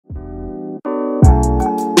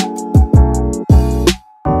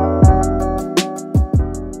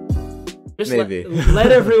Just Maybe.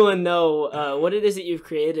 let everyone know what it is that you've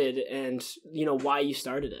created and, why you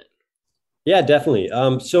started it. Yeah, definitely.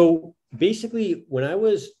 So basically,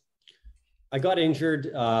 I got injured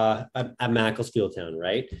at Macclesfield Town,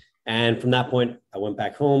 right? And from that point, I went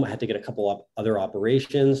back home. I had to get a couple of other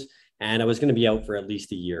operations, and I was going to be out for at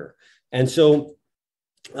least a year. And so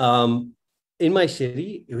in my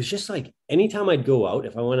city, it was just like anytime I'd go out,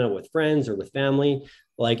 if I went out with friends or with family,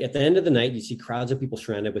 like at the end of the night, you see crowds of people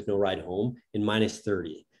stranded with no ride home in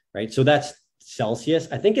 -30, right? So that's Celsius.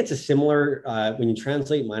 I think it's a similar, when you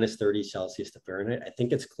translate -30 Celsius to Fahrenheit, I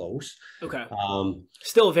think it's close. Okay. Um,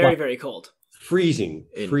 Still very, very cold. freezing.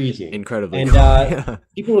 Incredibly And cool.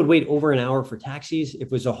 people would wait over an hour for taxis. If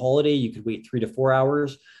it was a holiday, you could wait 3 to 4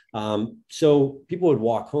 hours. So people would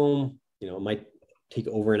walk home, it might take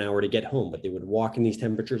over an hour to get home, but they would walk in these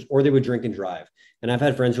temperatures, or they would drink and drive. And I've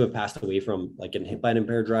had friends who have passed away from like getting hit by an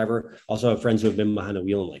impaired driver. Also have friends who have been behind a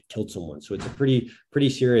wheel and like killed someone. So it's a pretty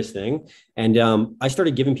serious thing. And I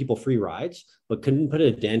started giving people free rides, but couldn't put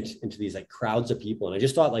a dent into these like crowds of people. And I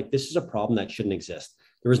just thought like, this is a problem that shouldn't exist.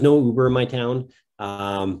 There was no Uber in my town.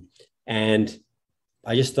 And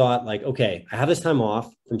I just thought like, okay, I have this time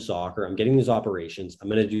off from soccer. I'm getting these operations. I'm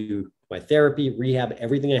going to do my therapy, rehab,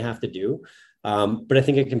 everything I have to do. But I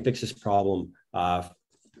think I can fix this problem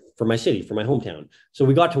for my city, for my hometown. So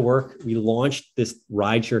we got to work. We launched this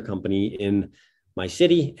rideshare company in my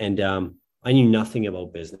city, and I knew nothing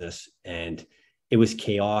about business, and it was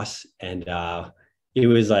chaos, and it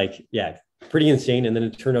was like, yeah, pretty insane. And then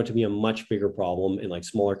it turned out to be a much bigger problem in like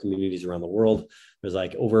smaller communities around the world. There's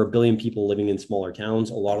like over 1 billion people living in smaller towns.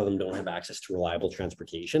 A lot of them don't have access to reliable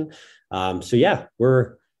transportation. So yeah,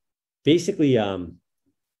 we're basically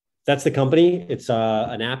that's the company. It's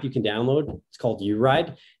an app you can download. It's called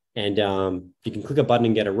U-Ride. And you can click a button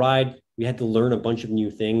and get a ride. We had to learn a bunch of new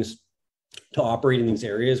things to operate in these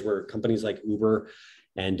areas where companies like Uber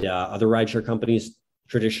and other rideshare companies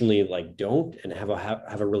traditionally like don't, and have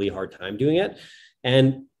a really hard time doing it.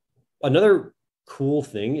 And another cool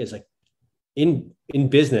thing is like in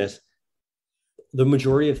business, the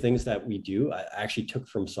majority of things that we do, I actually took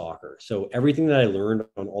from soccer. So everything that I learned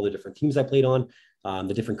on all the different teams I played on,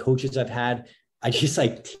 the different coaches I've had, I just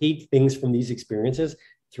like take things from these experiences,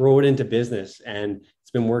 throw it into business, and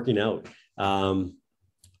it's been working out. And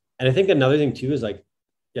I think another thing too is like,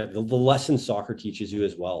 yeah, the lessons soccer teaches you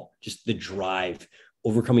as well, just the drive,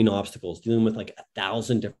 overcoming obstacles, dealing with like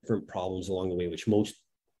 1,000 different problems along the way, which most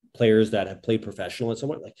players that have played professional at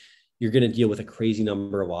somewhere, like you're going to deal with a crazy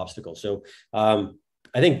number of obstacles. So I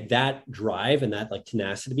think that drive and that like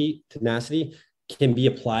tenacity can be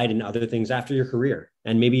applied in other things after your career.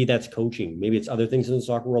 And maybe that's coaching. Maybe it's other things in the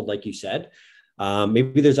soccer world, like you said.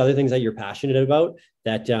 Maybe there's other things that you're passionate about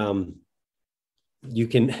that you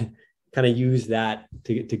can kind of use that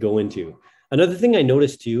to go into. Another thing I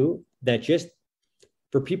noticed too, that just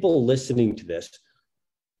for people listening to this,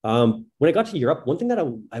 when I got to Europe, one thing that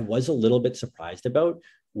I was a little bit surprised about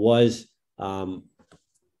was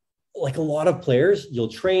like a lot of players, you'll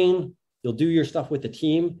train, you'll do your stuff with the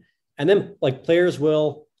team, and then like players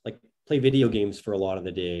will like play video games for a lot of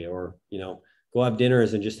the day, or, go have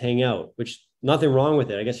dinners and just hang out, which nothing wrong with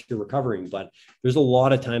it. I guess you're recovering, but there's a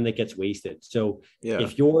lot of time that gets wasted. So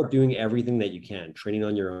if you're doing everything that you can, training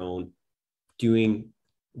on your own, doing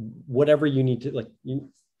whatever you need to, like,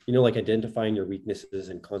 like identifying your weaknesses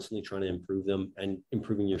and constantly trying to improve them and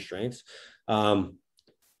improving your strengths.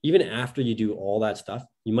 Even after you do all that stuff,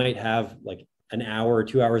 you might have like an hour or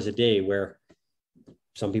 2 hours a day where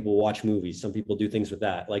some people watch movies, some people do things with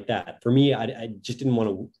that, like that. For me, I just didn't want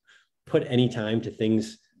to put any time to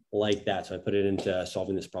things like that. So I put it into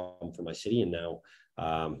solving this problem for my city. And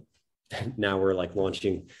now we're like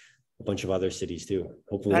launching a bunch of other cities too.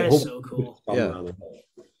 Hopefully, that is so cool.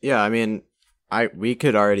 Yeah. I mean, we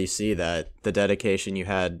could already see that the dedication you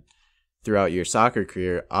had throughout your soccer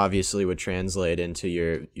career obviously would translate into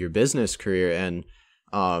your business career, and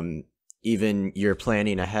even your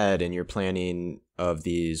planning ahead and your planning of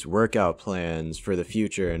these workout plans for the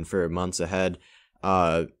future and for months ahead.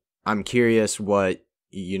 I'm curious what,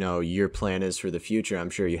 your plan is for the future.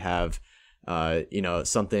 I'm sure you have,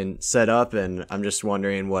 something set up, and I'm just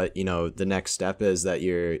wondering what, the next step is that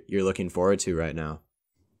you're looking forward to right now.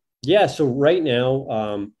 Yeah. So right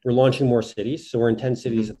now, we're launching more cities. So we're in 10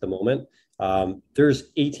 cities at the moment.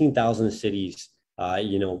 There's 18,000 cities,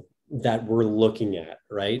 that we're looking at,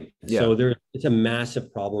 right? Yeah. So it's a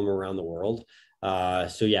massive problem around the world.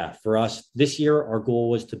 So yeah, for us this year, our goal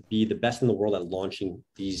was to be the best in the world at launching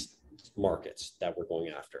these markets that we're going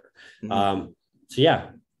after. So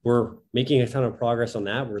yeah, we're making a ton of progress on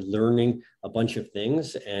that. We're learning a bunch of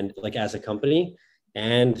things, and like as a company,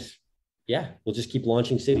 and yeah, we'll just keep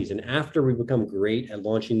launching cities. And after we become great at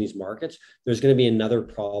launching these markets, there's going to be another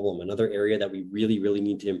problem, another area that we really, really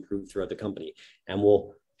need to improve throughout the company. And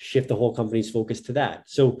we'll shift the whole company's focus to that.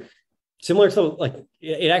 So similar to like,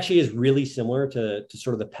 it actually is really similar to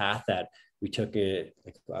sort of the path that we took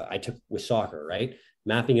I took with soccer, right?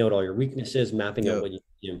 Mapping out all your weaknesses, mapping out what you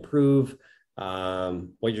need to improve,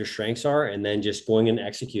 what your strengths are, and then just going and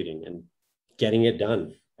executing and getting it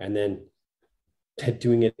done. And then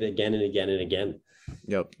doing it again and again and again.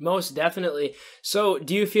 Yep. Most definitely. So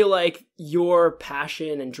do you feel like your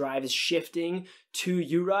passion and drive is shifting to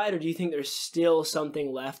U-Ride, or do you think there's still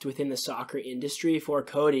something left within the soccer industry for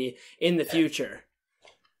Cody in the future?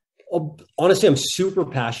 Well, honestly, I'm super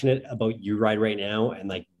passionate about U-Ride right now and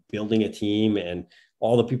like building a team and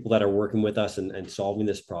all the people that are working with us and solving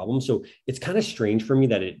this problem. So it's kind of strange for me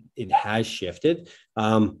that it has shifted.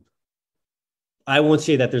 I won't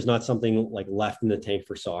say that there's not something like left in the tank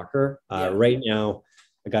for soccer. Right now,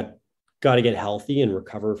 I got to get healthy and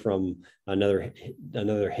recover from another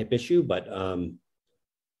hip issue. But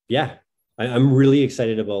yeah, I'm really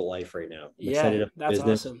excited about life right now. I'm excited about that's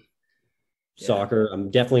business, awesome. soccer. I'm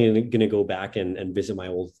definitely going to go back and visit my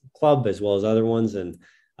old club as well as other ones and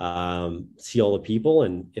see all the people.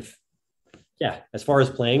 And as far as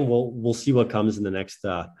playing, we'll see what comes in the next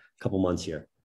couple months here.